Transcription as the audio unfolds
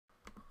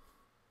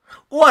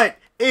What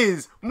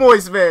is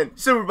Moist Man?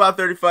 Sivapalan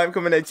 35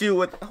 coming at you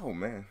with, oh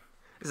man,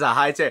 this is a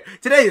high tear.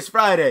 Today is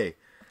Friday.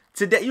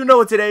 Today, you know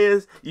what today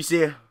is? You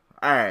see, all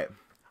right.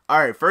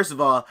 First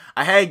of all,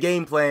 I had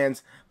game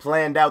plans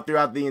planned out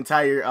throughout the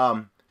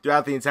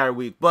entire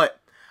week, but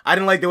I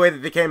didn't like the way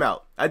that they came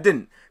out. I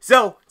didn't.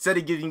 So instead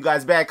of giving you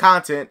guys bad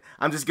content,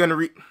 I'm just gonna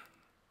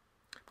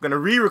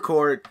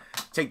re-record.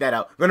 Take that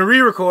out. I'm gonna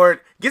re-record,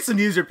 get some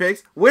user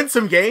picks, win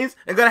some games,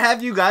 and gonna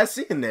have you guys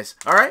seeing this.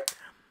 All right,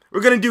 we're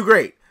gonna do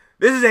great.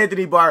 This is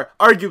Anthony Barr,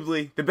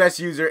 arguably the best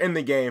user in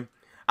the game.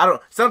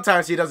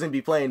 Sometimes he doesn't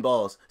be playing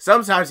balls.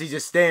 Sometimes he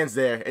just stands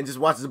there and just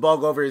watches the ball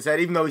go over his head,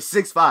 even though he's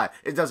 6'5".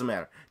 It doesn't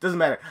matter. It doesn't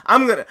matter.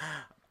 I'm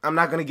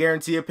not gonna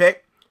guarantee a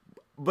pick,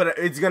 but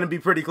it's gonna be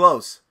pretty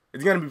close.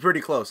 It's gonna be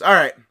pretty close. All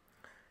right,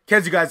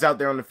 catch you guys out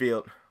there on the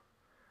field.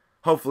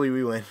 Hopefully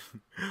we win.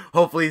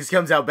 Hopefully this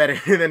comes out better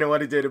than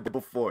what it did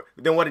before.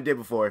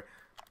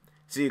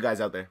 See you guys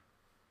out there.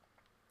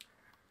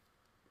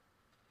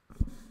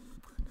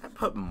 I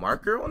put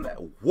marker on that.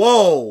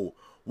 Whoa.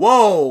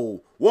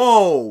 Whoa,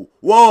 whoa,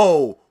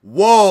 whoa, whoa,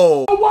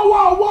 whoa,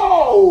 whoa,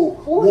 whoa,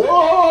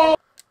 whoa.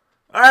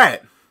 All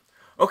right.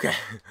 Okay.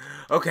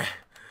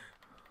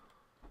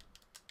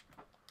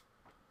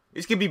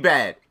 This could be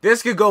bad.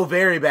 This could go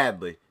very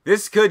badly.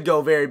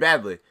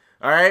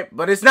 All right,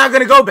 but it's not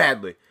gonna go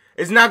badly.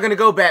 It's not gonna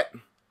go bad.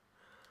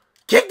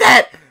 Kick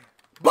that,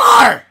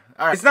 Barr.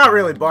 All right, it's not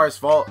really Barr's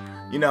fault,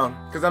 you know,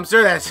 because I'm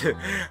sure that's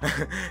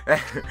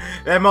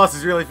that mouse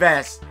is really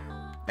fast.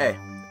 Hey.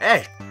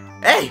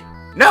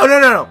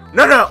 No.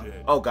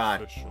 Oh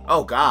God.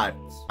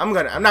 I'm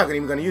not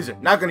even gonna use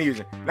it. Not gonna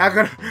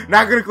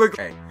click.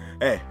 Hey.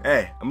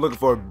 I'm looking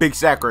for a big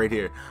sack right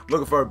here.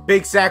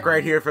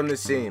 From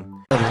this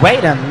scene.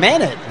 Wait a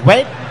minute.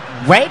 Wait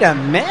a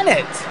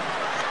minute.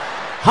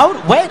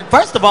 Wait.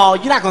 First of all,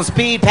 you're not gonna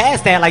speed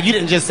past that like you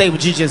didn't just say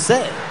what you just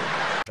said.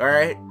 All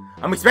right.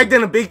 I'm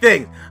expecting a big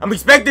thing. I'm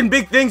expecting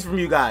big things from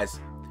you guys.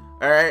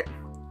 All right.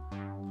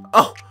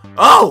 Oh.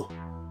 All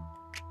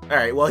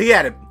right. Well, he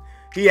had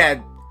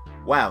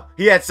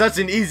such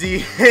an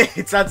easy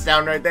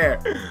touchdown right there.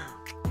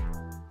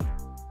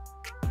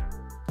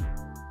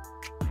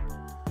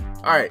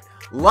 All right.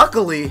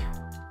 Luckily,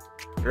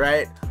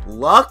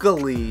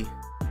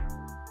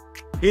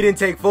 he didn't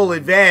take full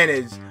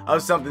advantage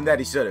of something that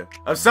he should have.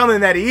 Of something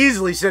that he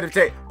easily should have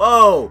taken.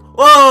 Whoa.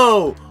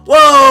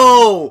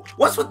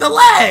 What's with the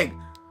leg?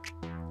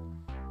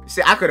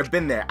 See, I could have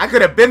been there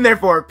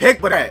for a pick,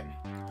 but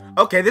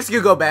okay, this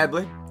could go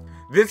badly.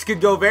 This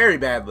could go very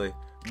badly.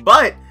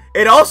 But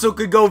it also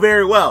could go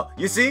very well.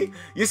 You see,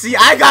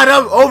 I got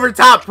up over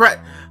top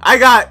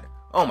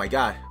oh my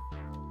God.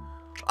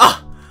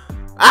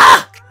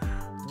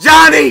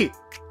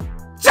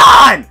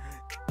 John!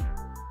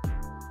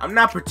 I'm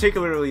not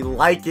particularly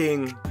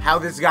liking how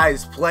this guy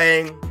is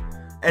playing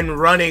and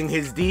running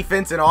his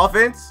defense and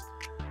offense.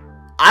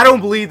 I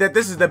don't believe that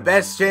this is the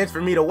best chance for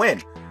me to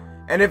win.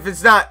 And if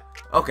it's not,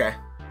 okay.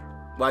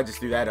 Well, I just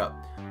threw that up.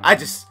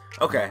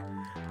 Okay.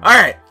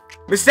 Alright.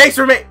 Mistakes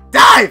were made.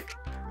 Dive!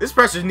 This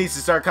pressure needs to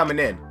start coming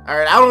in.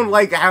 Alright, I don't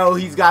like how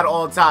he's got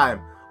all time.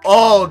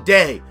 All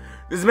day.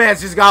 This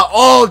man's just got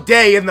all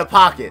day in the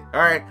pocket.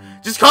 Alright?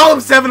 Just call him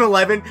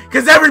 7-Eleven,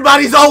 because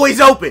everybody's always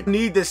open. I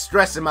need this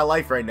stress in my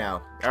life right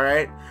now.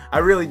 Alright? I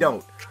really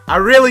don't. I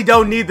really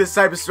don't need this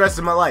type of stress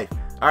in my life.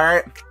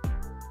 Alright?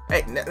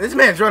 Hey, this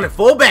man's running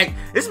fullback.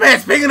 This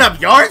man's picking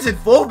up yards in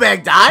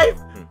fullback dive?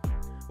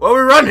 Well,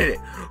 we're running it.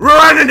 We're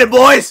running it,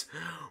 boys.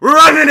 We're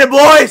running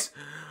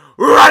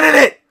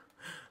it.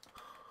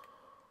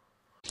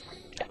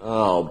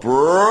 Oh,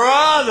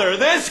 brother,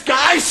 this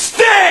guy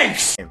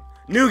stinks!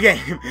 New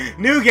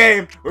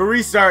game, we're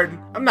restarting.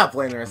 I'm not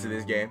playing the rest of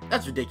this game.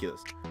 That's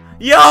ridiculous.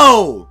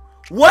 Yo,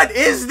 what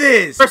is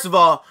this? First of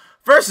all,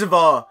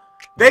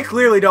 they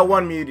clearly don't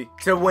want me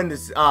to win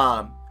this,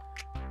 to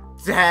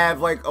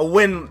have like a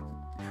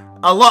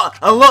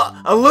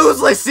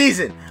loseless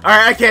season. All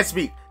right, I can't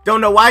speak. Don't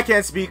know why I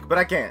can't speak, but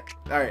I can't.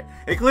 All right,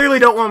 they clearly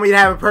don't want me to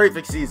have a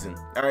perfect season.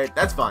 All right,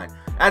 that's fine.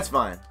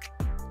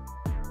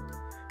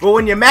 But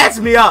when you match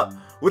me up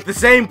with the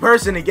same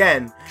person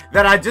again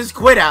that I just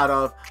quit out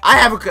of, I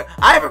have a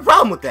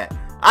problem with that.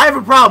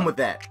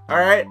 All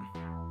right.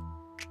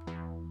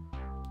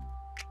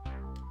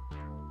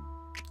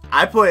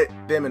 I put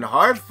them in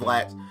hard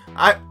flats.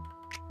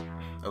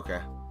 Okay.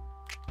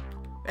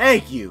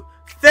 Thank you.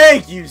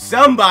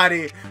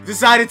 Somebody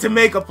decided to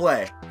make a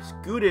play.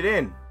 Scoot it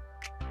in.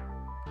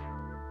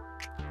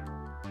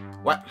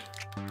 What?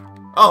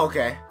 Oh,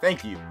 okay.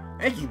 Thank you,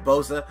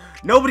 Bosa.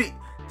 Nobody.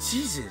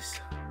 Jesus.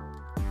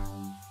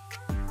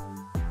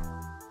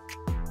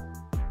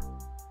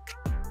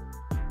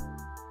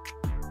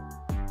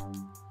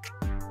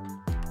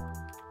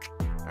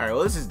 Alright,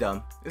 well, this is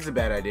dumb. This is a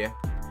bad idea.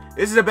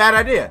 Is it a bad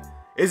idea?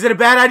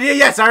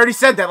 Yes, I already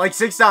said that like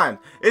 6 times.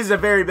 This is a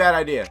very bad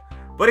idea.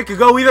 But it could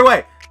go either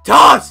way.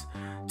 Toss!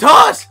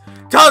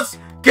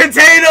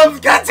 Contain him!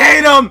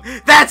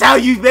 That's how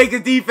you make a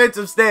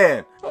defensive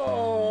stand.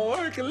 Oh,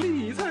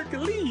 Hercules.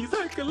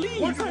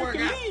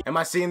 Am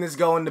I seeing this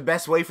going the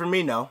best way for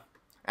me? No.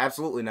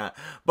 Absolutely not.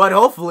 But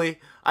hopefully,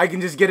 I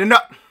can just get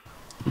enough.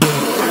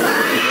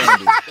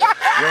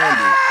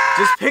 Randy,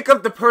 just pick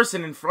up the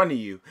person in front of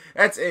you.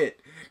 That's it.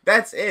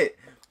 That's it.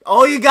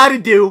 All you gotta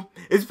do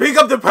is pick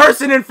up the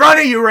person in front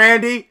of you,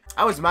 Randy.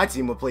 I wish my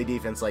team would play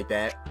defense like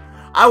that.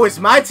 I wish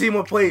my team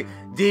would play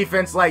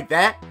defense like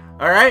that.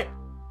 Alright?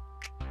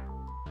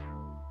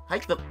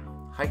 Hike the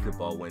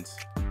ball wins.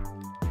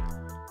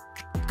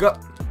 Go.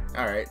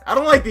 Alright. I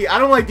don't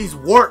like these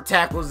warp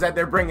tackles that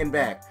they're bringing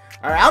back.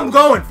 Alright, I'm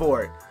going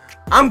for it.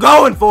 I'm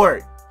going for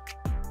it.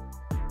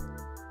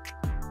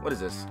 What is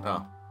this?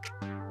 Oh.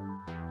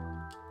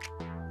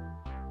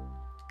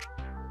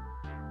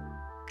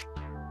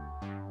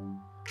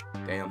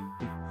 Damn.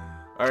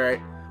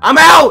 Alright. I'm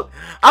out!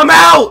 I'm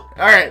out!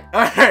 Alright,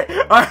 alright,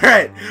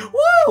 alright.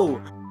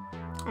 Woo!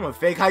 I'm gonna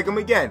fake hike him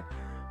again.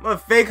 I'm gonna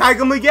fake hike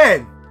him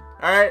again.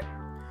 Alright.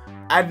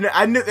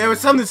 I knew there was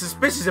something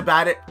suspicious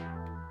about it.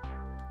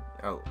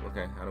 Oh,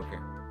 okay. I don't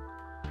care.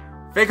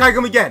 Fake hike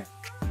him again.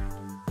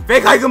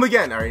 Fake hike him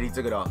again. Alright, he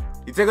took it off.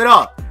 He took it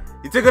off.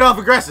 He took it off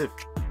aggressive.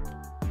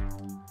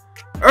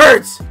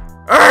 Ertz!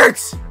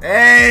 Ertz!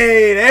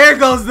 Hey, there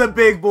goes the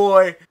big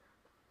boy.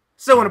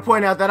 Still want to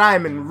point out that I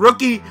am in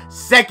rookie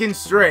second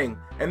string.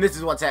 And this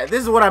is what's happening.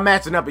 This is what I'm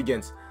matching up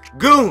against.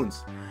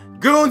 Goons.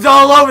 Goons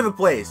all over the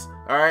place.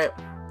 Alright.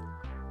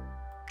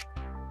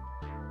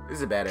 This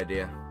is a bad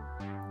idea.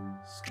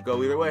 This could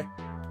go either way.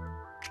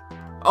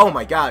 Oh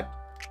my god.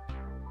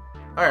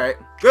 Alright.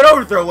 Good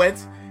overthrow,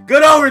 Wentz.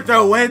 Good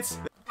overthrow, Wentz.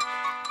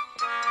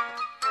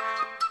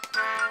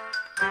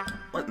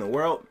 What in the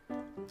world?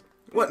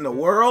 What in the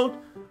world?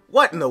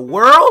 What in the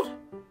world?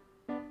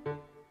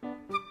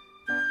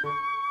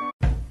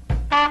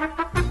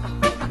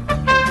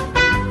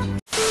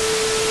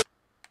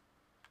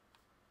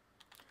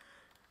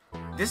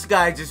 This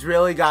guy just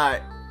really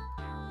got...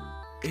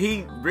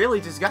 He really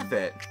just got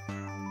that.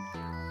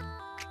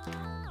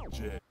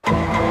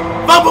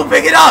 Fumble,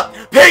 pick it up!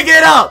 Pick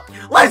it up!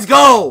 Let's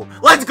go!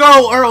 Let's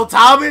go, Earl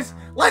Thomas!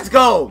 Let's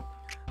go!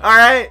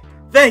 Alright?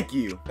 Thank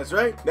you. That's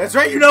right. That's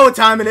right. You know what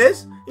time it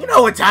is. You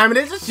know what time it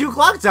is. It's shoot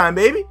clock time,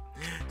 baby.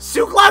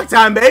 Shoot clock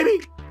time,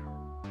 baby.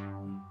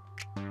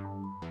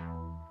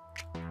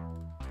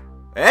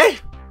 Hey.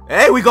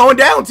 Hey, we going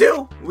down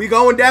too. We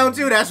going down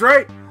too. That's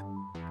right.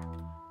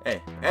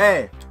 Hey.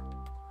 Hey.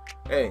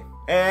 Hey.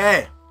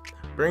 Hey.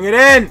 Bring it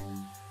in.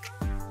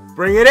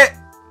 Bring it in.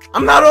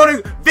 I'm not on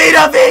a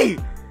V.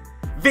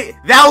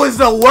 That was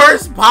the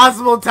worst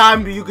possible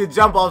time you could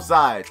jump off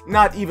sides.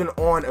 Not even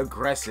on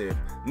aggressive.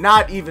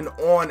 Not even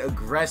on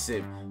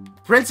aggressive.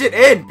 Print it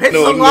in. Pitch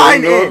the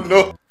line in.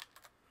 No.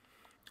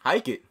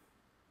 Hike it.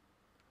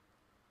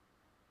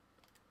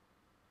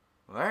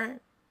 Alright.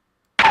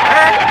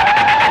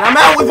 And I'm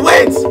out with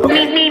wins.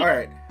 Okay.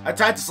 Alright. I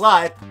tried to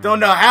slide. Don't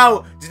know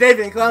how.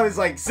 Jadavian Clown is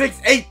like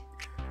 6'8". Okay.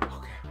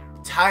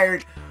 I'm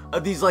tired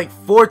of these like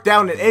 4th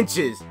down and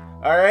inches.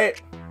 Alright.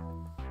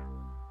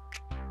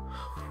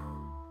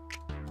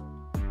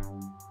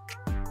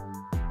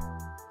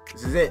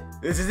 This is it.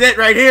 This is it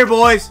right here,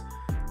 boys.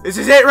 This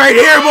is it right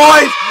here,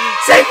 boys.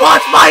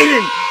 Saquon's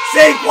fighting.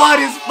 Saquon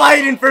is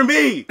fighting for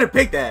me. I'm gonna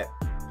pick that.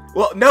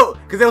 Well, no,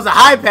 because it was a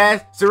high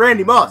pass to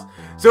Randy Moss.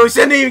 So he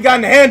shouldn't have even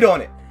gotten a hand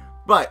on it.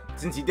 But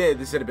since he did,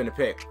 this should have been a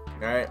pick.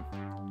 Alright.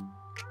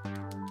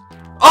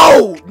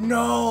 Oh,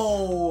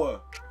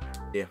 no.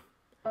 Yeah.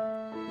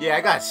 Yeah,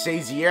 I got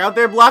Shazier out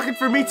there blocking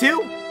for me,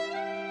 too.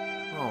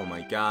 Oh,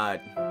 my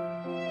God.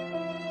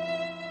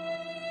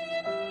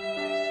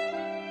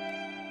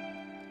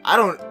 I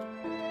don't...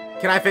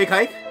 Can I fake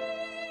hike?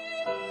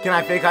 Can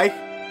I fake hike?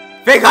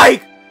 Fake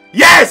hike!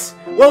 Yes!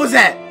 What was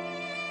that?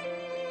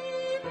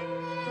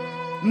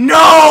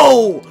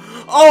 No!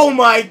 Oh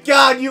my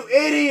god, you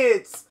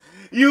idiots!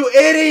 You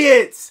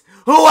idiots!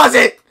 Who was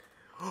it?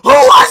 Who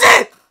was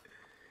it?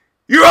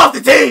 You're off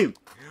the team!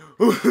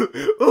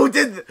 Who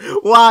did...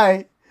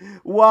 Why?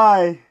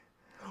 Why?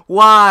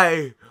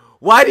 Why?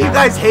 Why do you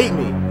guys hate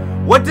me?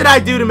 What did I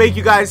do to make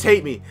you guys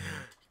hate me?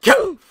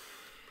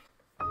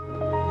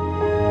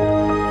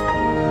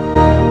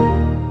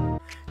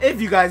 If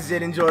you guys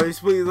did enjoy,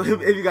 please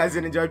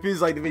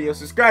like the video,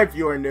 subscribe if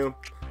you are new.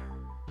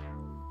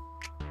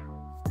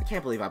 I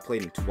can't believe I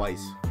played him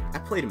twice. I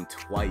played him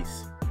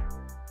twice.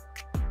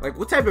 Like,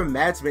 what type of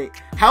matchmate?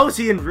 How is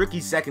he in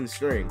rookie second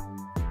string?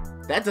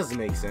 That doesn't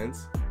make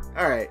sense.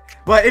 Alright.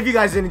 But if you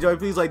guys did enjoy,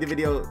 please like the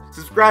video,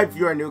 subscribe if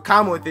you are new,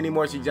 comment with any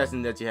more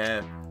suggestions that you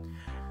have.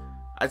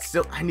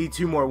 I need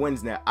 2 more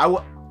wins now.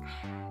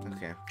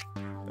 Okay.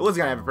 It wasn't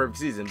gonna have a perfect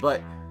season,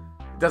 but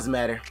it doesn't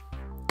matter.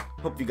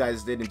 Hope you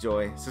guys did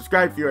enjoy.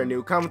 Subscribe if you are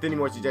new. Comment with any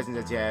more suggestions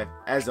that you have.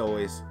 As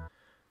always,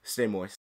 stay moist.